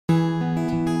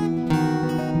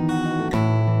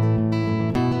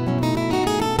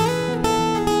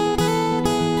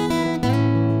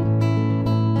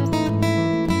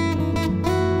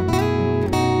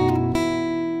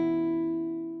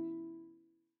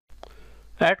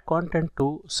Add content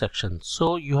to section.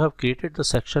 So you have created the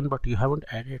section, but you haven't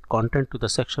added content to the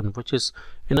section, which is,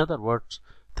 in other words,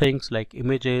 things like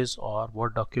images or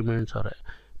Word documents or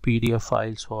PDF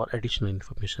files for additional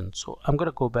information. So I'm going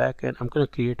to go back and I'm going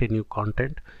to create a new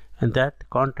content, and that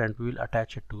content we will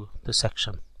attach it to the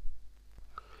section.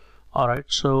 Alright,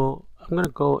 so I'm going to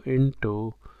go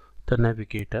into the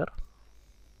navigator,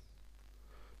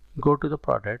 go to the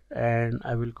product, and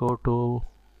I will go to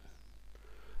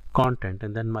content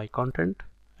and then my content,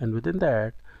 and within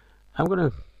that I'm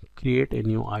going to create a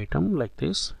new item like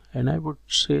this, and I would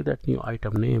say that new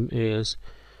item name is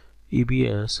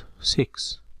EBS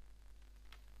 6.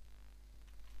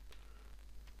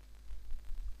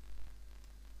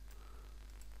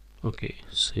 Okay,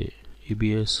 say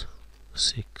EBS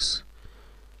 6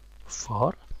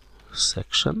 for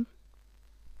section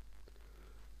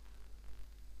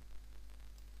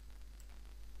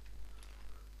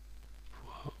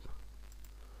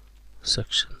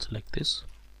sections like this.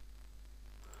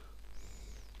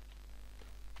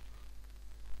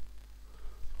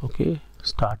 Okay,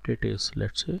 start date is,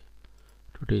 let's say,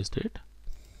 today's date,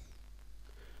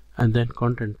 and then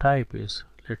content type is,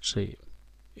 let's say,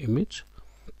 image,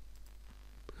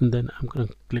 and then I'm going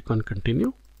to click on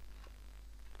continue,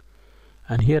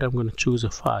 and here I'm going to choose a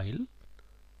file.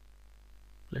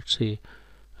 Let's say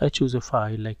I choose a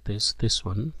file like this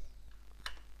one.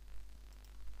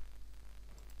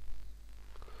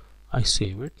 I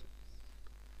save it,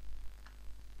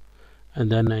 and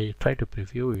then I try to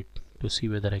preview it to see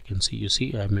whether I can see. You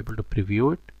see, I'm able to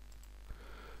preview it.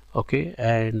 Okay,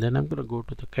 and then I'm going to go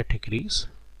to the categories,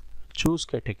 choose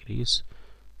categories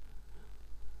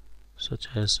such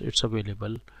as it's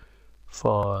available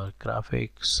for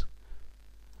graphics,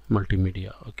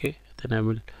 multimedia. Okay, then I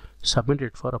will submit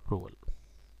it for approval.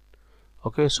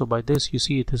 Okay, so by this you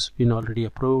see it has been already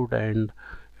approved, and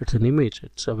it's an image,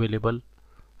 it's available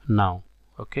now.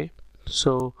 Okay,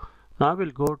 so now I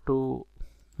will go to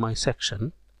my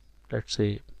section, let's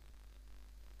say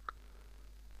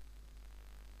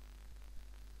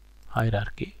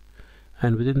hierarchy,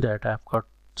 and within that I've got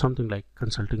something like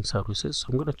consulting services. So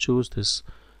I'm going to choose this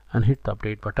and hit the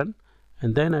update button,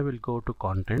 and then I will go to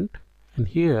content, and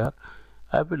here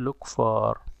I will look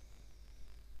for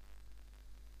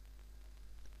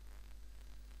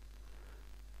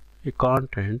a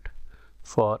content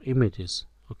for images.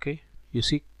 Okay, you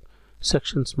see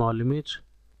section small image,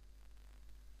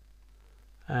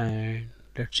 and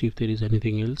let's see if there is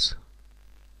anything else.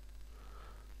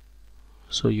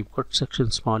 So you've got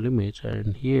section small image,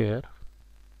 and here,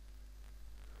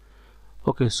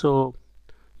 okay, so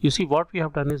you see what we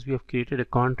have done is we have created a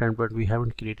content, but we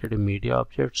haven't created a media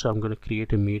object. So I'm going to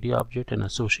create a media object and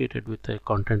associate it with a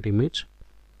content image.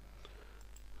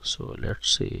 So let's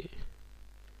say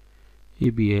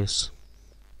EBS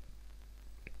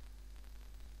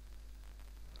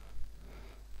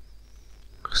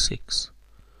six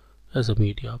as a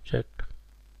media object.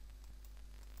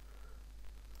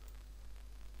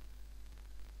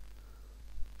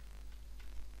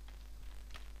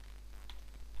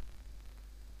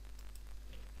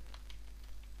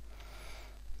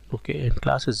 Okay, and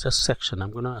class is just section.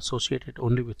 I'm going to associate it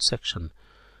only with section.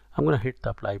 I'm going to hit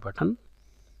the apply button,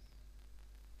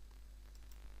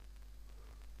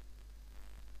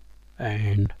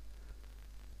 and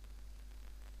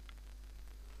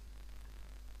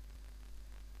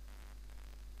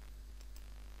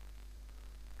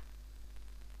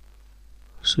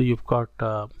so you've got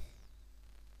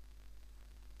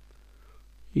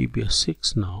EBS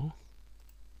 6 now.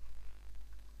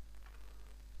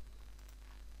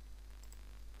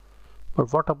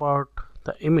 But what about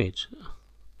the image?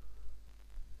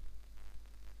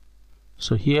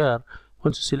 So here,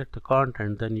 once you select the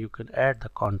content, then you can add the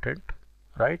content,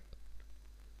 right?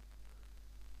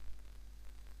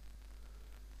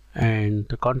 And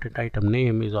the content item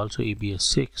name is also EBS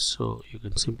 6, so you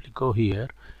can simply go here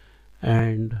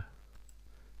and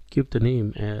give the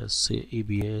name as, say,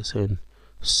 EBS and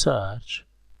search.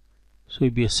 So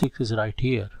EBS 6 is right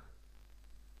here.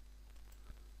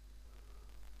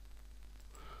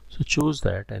 So choose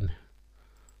that and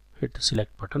hit the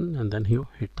select button, and then you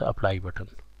hit the apply button.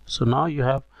 So now you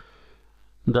have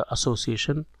the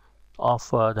association of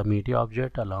the media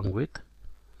object along with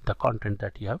the content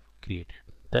that you have created.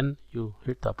 Then you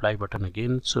hit the apply button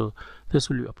again, so this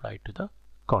will be applied to the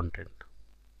content.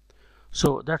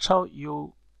 So that's how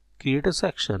you create a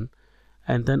section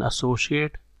and then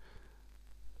associate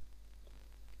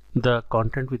the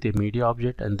content with a media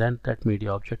object, and then that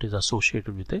media object is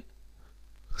associated with a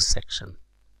section.